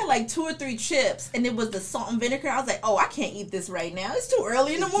like 2 or 3 chips, and it was the salt and vinegar. I was like, oh, I can't eat this right now. It's too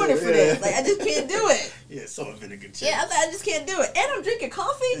early in the morning for this. Like, I just can't do it. Yeah, salt and vinegar chips. Yeah, I was like, I just can't do it. And I'm drinking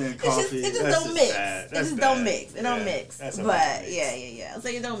coffee. And coffee. It just don't mix. It just don't mix. It don't mix. But yeah. I was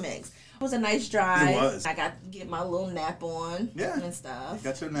like, it don't mix. It was a nice drive. It was. I got to get my little nap on and stuff. You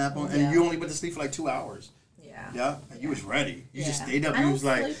got your nap on. And you only went to sleep for like 2 hours. Yeah. Yeah? And you was ready. You just stayed up. You was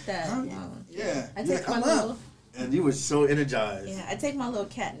like, sleep that long. Yeah. I take my little... And you was so energized. Yeah, I take my little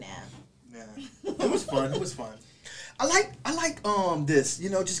cat nap. Yeah. It was fun. It was fun. I like this,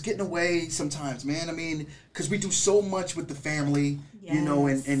 just getting away sometimes, man. I mean, because we do so much with the family,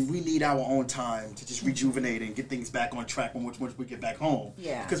 and we need our own time to just rejuvenate and get things back on track once we get back home.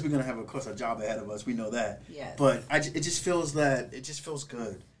 Yeah. Because we're going to have, of course, a job ahead of us. We know that. Yes. But it just feels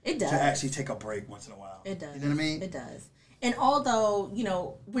good. It does. To actually take a break once in a while. It does. You know what I mean? It does. And although,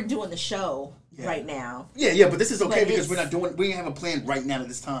 we're doing the show right now. Yeah, but this is okay because we have a plan right now at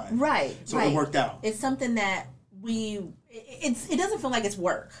this time. Right. So it worked out. It's something that it doesn't feel like it's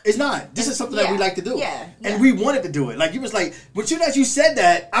work. It's not. This is something that we like to do. Yeah. And we wanted to do it. Like, you was like, as soon as you said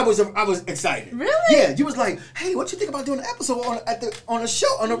that, I was excited. Really? Yeah. You was like, hey, what you think about doing an episode on a show,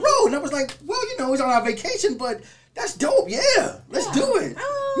 on the road? And I was like, well, it's on our vacation, but that's dope. Yeah. Let's do it.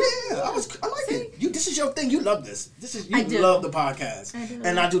 Yeah. I like it. This is your thing. You love this. You love the podcast. I do.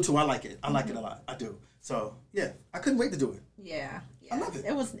 And I do too. I like it. I like it a lot. I do. So, yeah. I couldn't wait to do it. Yeah. I love it.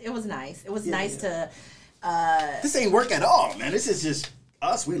 It was nice. It was nice to... this ain't work at all, man. This is just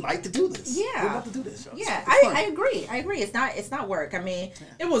us. We like to do this. Yeah. We love to do this. So yeah, I agree. It's not work. I mean,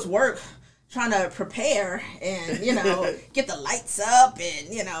 it was work trying to prepare and, get the lights up and,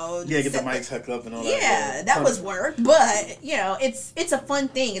 get the mics hooked up and all that. Yeah, that was work. But, it's a fun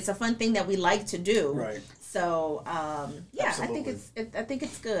thing. It's a fun thing that we like to do. Right. So, Absolutely. I think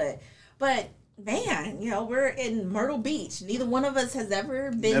it's good. But man, we're in Myrtle Beach. Neither one of us has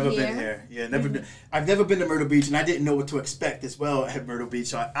ever been Never here. been here. Yeah, never been. I've never been to Myrtle Beach, and I didn't know what to expect as well at Myrtle Beach.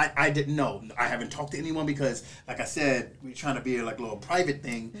 So I didn't know. I haven't talked to anyone because, like I said, we were trying to be like a little private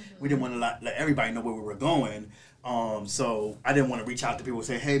thing. We didn't want to let everybody know where we were going. So I didn't want to reach out to people and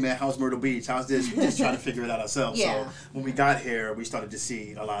say, hey man, how's Myrtle Beach? How's this? We just trying to figure it out ourselves. Yeah. So when we got here, we started to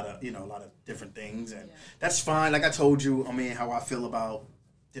see a lot of different things, and that's fine. Like I told you, how I feel about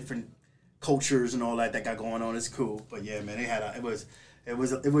different cultures and all that got going on is cool. But yeah, man, It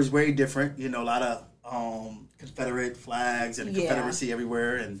was very different. You know, a lot of Confederate flags and Confederacy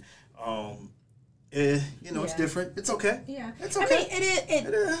everywhere, and it's different. It's okay. Yeah, it's okay. I mean,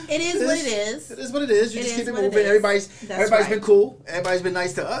 it is what it is. It is what it is. You just keep it moving. Everybody's been cool. Everybody's been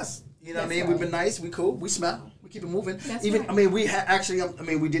nice to us. You know what I mean? Right. We've been nice. We cool. We smile. We keep it moving. That's Even right. I mean, we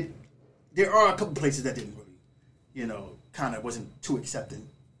we did. There are a couple places that didn't really, kind of wasn't too accepting.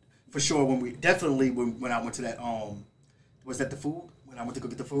 For sure, when I went to that was that the food? When I went to go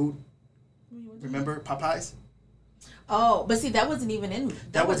get the food, remember Popeyes? Oh, but see, that wasn't even in.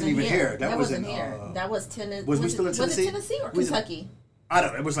 That wasn't even here. That wasn't here. That was Tennessee. Was we still in Tennessee? Was it Tennessee or Kentucky? I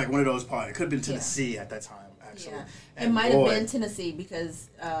don't know. It was like one of those parts. It could have been Tennessee at that time, actually. Yeah. It might have been Tennessee because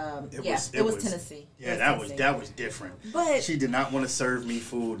it was Tennessee. Yeah, that was different. But she did not want to serve me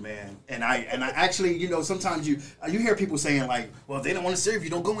food, man. And I actually, sometimes you hear people saying like, well, if they don't want to serve you,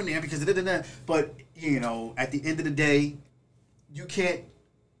 don't go in there because but at the end of the day, you can't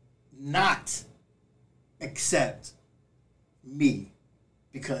not accept me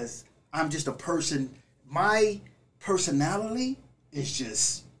because I'm just a person. My personality is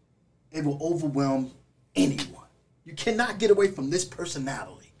just, it will overwhelm anyone. You cannot get away from this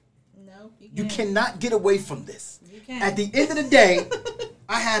personality. No, you cannot get away from this. You can't. At the end of the day,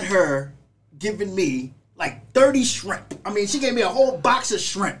 I had her giving me like 30 shrimp. I mean, she gave me a whole box of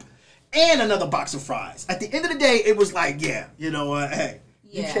shrimp and another box of fries. At the end of the day, it was like, hey,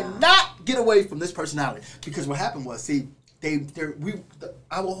 you cannot get away from this personality. Because what happened was, see,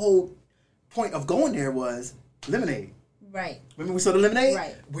 our whole point of going there was lemonade. Right. Remember we saw the lemonade?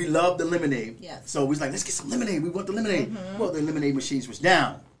 Right. We loved the lemonade. Yes. So we was like, let's get some lemonade. We want the lemonade. Well, the lemonade machines was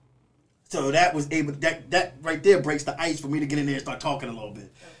down. So that was that right there breaks the ice for me to get in there and start talking a little bit.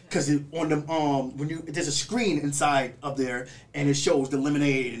 Because on the there's a screen inside up there and it shows the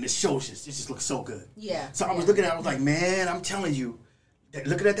lemonade and it just looks so good. Yeah. So I was looking at it, I was like, man, I'm telling you,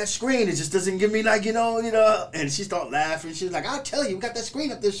 looking at that screen, it just doesn't give me like, and she started laughing. She was like, I'll tell you, we got that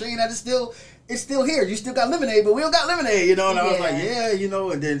screen up there showing that it's still here. You still got lemonade, but we don't got lemonade, And I was like,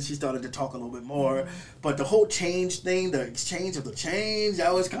 and then she started to talk a little bit more. But the whole change thing, the exchange of the change,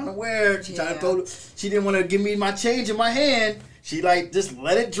 that was kind of weird. She didn't want to give me my change in my hand. She like just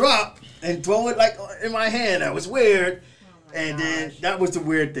let it drop and throw it like in my hand. That was weird. Then that was the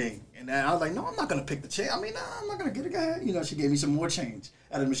weird thing. And then I was like, no, I'm not going to pick the change. I mean, I'm not going to get it, guy. She gave me some more change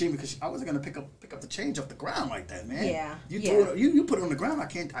out of the machine because I wasn't going to pick up the change off the ground like that, man. Yeah. You put it on the ground. I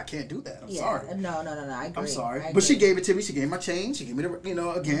can't do that. I'm sorry. No. I agree. I'm sorry. But she gave it to me. She gave me my change. She gave me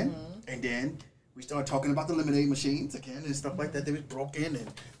the, again. And then we started talking about the lemonade machines again and stuff like that. They was broken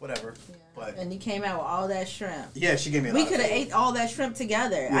and whatever. Yeah. And he came out with all that shrimp. Yeah, she gave me a lot We could have ate all that shrimp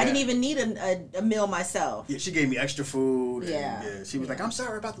together. Yeah. I didn't even need a meal myself. Yeah, she gave me extra food. Yeah. And, she was like, I'm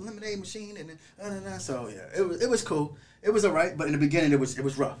sorry about the lemonade machine. And so, yeah, it was cool. It was all right. But in the beginning, it was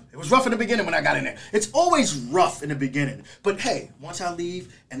rough. It was rough in the beginning when I got in there. It's always rough in the beginning. But, hey, once I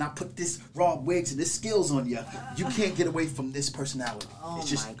leave and I put this raw wigs and this skills on you, you can't get away from this personality. Oh,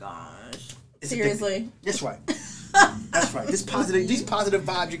 my gosh. It's seriously? That's right. That's right. These positive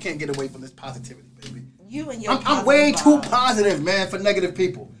vibes, you can't get away from this positivity, baby. You and your I'm way too positive, man, for negative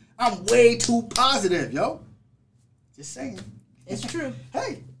people. I'm way too positive, yo. Just saying. It's true.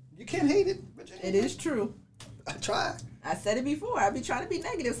 Hey, you can't hate it. It is true. I try. I said it before. I be trying to be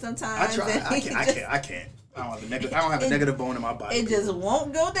negative sometimes. I try. I can't. I don't have a negative bone in my body. It just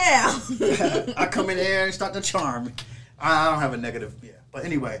won't go down. I come in here and start to charm. I don't have a negative. Yeah. But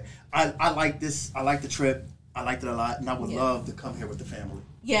anyway, I like this. I like the trip. I liked it a lot, and I would love to come here with the family.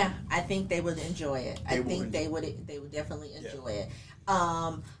 Yeah, I think they would enjoy it. I think they would definitely enjoy it.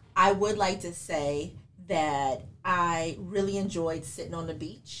 I would like to say that I really enjoyed sitting on the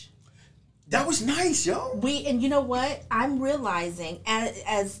beach. That was nice, yo. And you know what? I'm realizing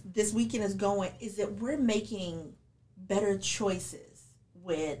as this weekend is going, is that we're making better choices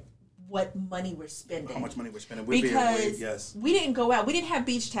with what money we're spending. How much money we're spending. Because we didn't go out. We didn't have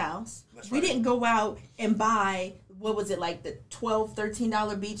beach towels. That's we right. didn't go out and buy, what was it, like the $12,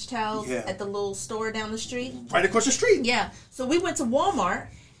 $13 beach towels at the little store down the street? Right across the street. Yeah. So we went to Walmart,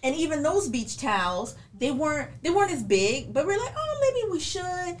 and even those beach towels, they weren't as big, but we're like, oh, maybe we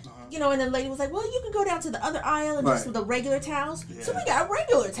should. And the lady was like, well, you can go down to the other aisle and just with the regular towels. Yeah. So we got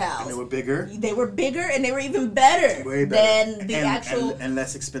regular towels. And they were bigger. They were bigger, and they were even better, than the actual. And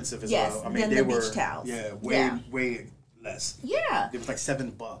less expensive as well. I mean, than the beach towels. Yeah, way less. Yeah. It was like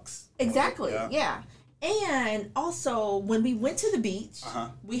 $7. Exactly, yeah. And also, when we went to the beach,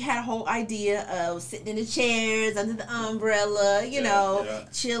 we had a whole idea of sitting in the chairs under the umbrella, you know,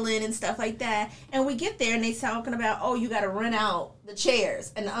 chilling and stuff like that. And we get there and they talking about, oh, you got to rent out the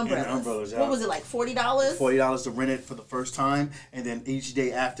chairs and the umbrellas. What was it, like $40? $40 to rent it for the first time, and then each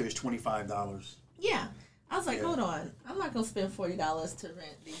day after is $25. Yeah. I was like, hold on. I'm not going to spend $40 to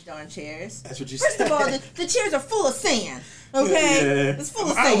rent these darn chairs. That's what you said. First of all, the chairs are full of sand. Okay? Yeah. It's full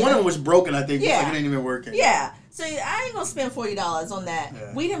of sand. One of them was broken, I think. Yeah. Like it ain't even working. Yeah. So I ain't going to spend $40 on that.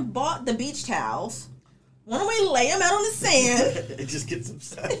 Yeah. We done bought the beach towels. Why don't we lay them out on the sand? It just gets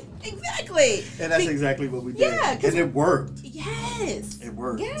upset. Exactly. And that's exactly what we did. Yeah. And it worked. Yes. It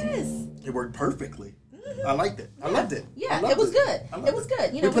worked. Yes. It worked perfectly. I liked it. I loved it. Yeah, it was good. It was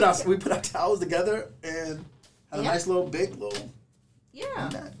good. You know, we put our towels together and had a nice little big little. Yeah.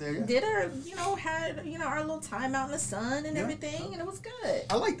 Did our had our little time out in the sun and everything, and it was good.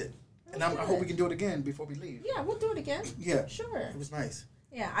 I liked it, and I hope we can do it again before we leave. Yeah, we'll do it again. Yeah, sure. It was nice.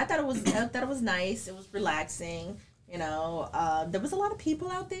 Yeah, I thought it was nice. It was relaxing. You know, there was a lot of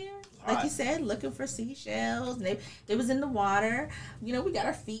people out there. Like you said, looking for seashells. And they was in the water. You know, we got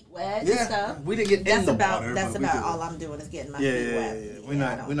our feet wet and stuff. We didn't get in the water. That's about all I'm doing is getting my feet wet. Yeah.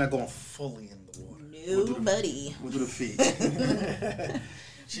 We're not going fully in the water. No, buddy. We'll do the feet.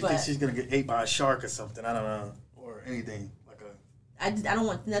 She thinks she's going to get ate by a shark or something. I don't know. Or anything. I don't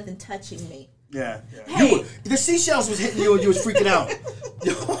want nothing touching me. Yeah. Hey. The seashells was hitting you and you was freaking out. I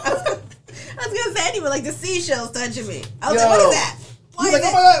was going to say, I didn't even like the seashells touching me. I was like, what is that? You're like,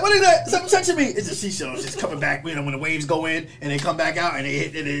 oh my God, what is that? Something touching me. It's the seashells just coming back. You know, when the waves go in and they come back out and they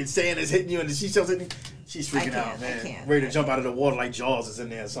hit, and the sand is hitting you and the seashells hitting you. She's freaking out, man. I can't. Ready to jump out of the water like Jaws is in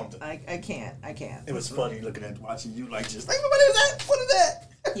there or something. I can't. It was funny watching you like just like, what is that? What is that?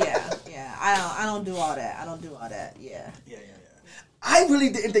 Yeah. I don't do all that. Yeah. I really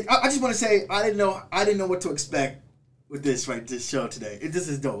didn't think. I just want to say I didn't know what to expect with this show today. This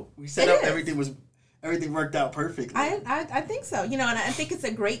is dope. We set up everything worked out perfectly. I think so. You know, and I think it's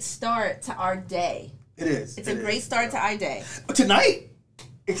a great start to our day. It is. It's a great start to our day. Tonight,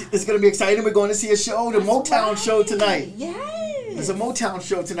 it's going to be exciting. We're going to see a show, the Motown show tonight. Yes. There's a Motown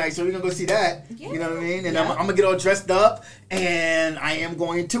show tonight, so we're going to go see that. Yeah. You know what I mean? And I'm going to get all dressed up, and I am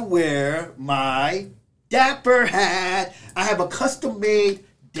going to wear my Dapper hat. I have a custom-made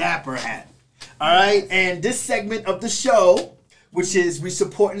Dapper hat. All right? And this segment of the show, which is we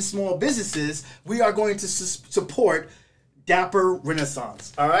supporting small businesses, we are going to support Dapper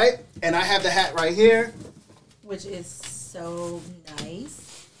Renaissance. All right? And I have the hat right here. Which is so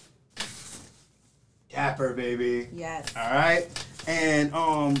nice. Dapper, baby. Yes. All right? And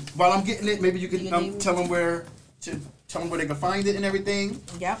while I'm getting it, maybe you can tell them where they can find it and everything.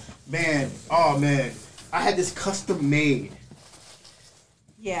 Yep. Man, I had this custom made.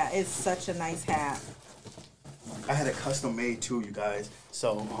 Yeah, it's such a nice hat. I had a custom made too, you guys.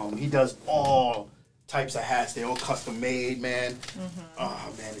 So he does all types of hats. They're all custom made, man. Mm-hmm.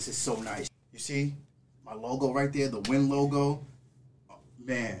 Oh man, this is so nice. You see my logo right there, the Win logo. Oh,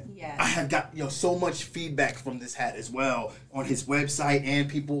 man, yes. I have got so much feedback from this hat as well on his website, and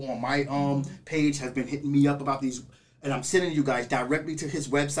people on my page have been hitting me up about these. And I'm sending you guys directly to his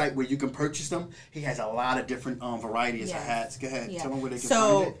website where you can purchase them. He has a lot of different varieties of hats. Go ahead, tell them where they can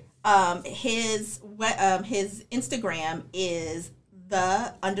find it. His Instagram is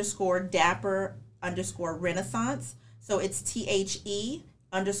 _Dapper_Renaissance. So it's THE_DAPPER_RENAISSANCE.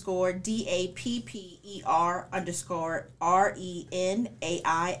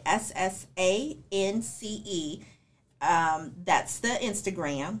 That's the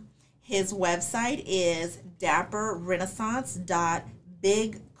Instagram. His website is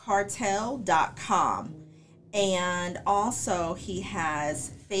dapperrenaissance.bigcartel.com. And also he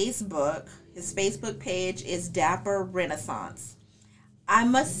has Facebook. His Facebook page is Dapper Renaissance. I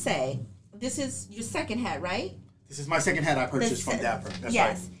must say, this is your second hat, right? This is my second hat I purchased from Dapper. That's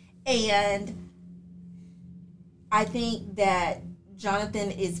yes. Right. And I think that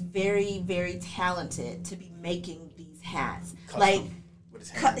Jonathan is very, very talented to be making these hats. Custom.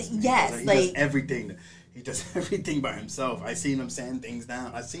 Yes, he does everything. He does everything by himself. I seen him sand things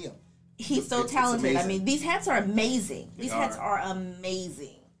down. I see him. He's so talented. I mean, these hats are amazing. These hats are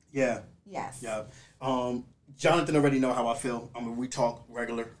amazing. Yeah. Yes. Yeah. Jonathan already know how I feel. I mean, we talk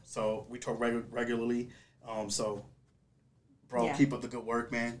regularly. So, bro, keep up the good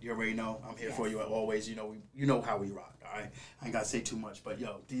work, man. You already know I'm here for you always. You know how we rock. All right. I ain't gotta say too much, but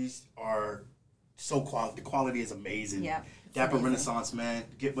these are so quality. The quality is amazing. Yeah. Dapper Renaissance, man.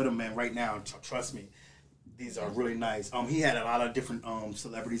 Get with him, man, right now. Trust me. These are really nice. He had a lot of different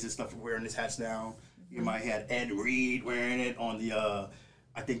celebrities and stuff wearing his hats now. You might have had Ed Reed wearing it on the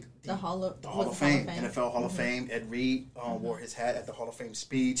I think the Hall of Fame, NFL Hall of Fame. Ed Reed wore his hat at the Hall of Fame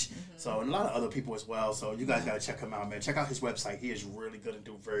speech. So, and a lot of other people as well. So, you guys got to check him out, man. Check out his website. He is really good and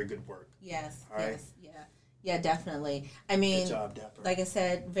do very good work. Yes. All right? Yes. Yeah, definitely. I mean, good job, Dapper. Like I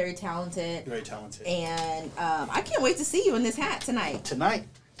said, very talented. Very talented. And I can't wait to see you in this hat tonight.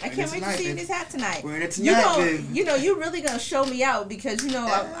 I can't wait to see you in this hat tonight. We're in it tonight, baby. You're really going to show me out because,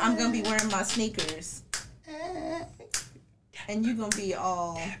 I'm going to be wearing my sneakers. And you're going to be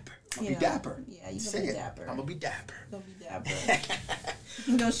all... I'm going to be dapper. Yeah, you're going to be dapper. I'm going to be dapper. You're going to be dapper.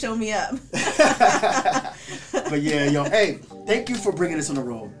 You're going to show me up. But yeah, yo, hey, thank you for bringing us on the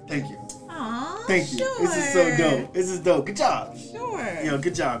road. Thank you. Aw, thank you. Sure. This is so dope. This is dope. Good job. Sure. Yo,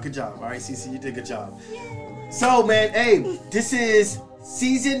 good job. All right, Cece, you did a good job. Yeah. So, man, hey, this is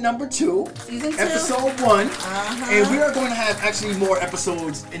season number 2. Season 2. Episode 1. Uh-huh. And we are going to have actually more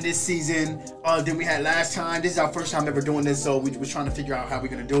episodes in this season than we had last time. This is our first time ever doing this, so we're trying to figure out how we're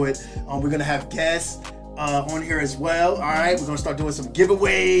going to do it. We're going to have guests on here as well. All right, we're going to start doing some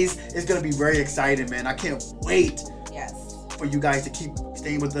giveaways. It's going to be very exciting, man. I can't wait. Yes. For you guys to keep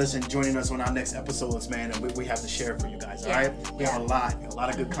staying with us and joining us on our next episodes, man, and we have to share for you guys, all right? We have a lot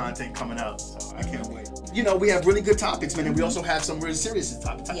of good content coming up, so I can't wait. We have really good topics, man, and we also have some really serious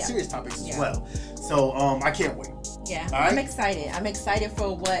topics as well. So I can't wait. Yeah, all right? I'm excited. I'm excited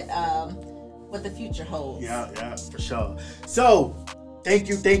for what the future holds. Yeah, for sure. So thank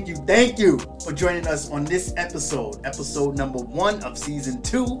you for joining us on this episode number 1 of season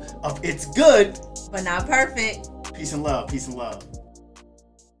 2 of It's Good But Not Perfect. Peace and love.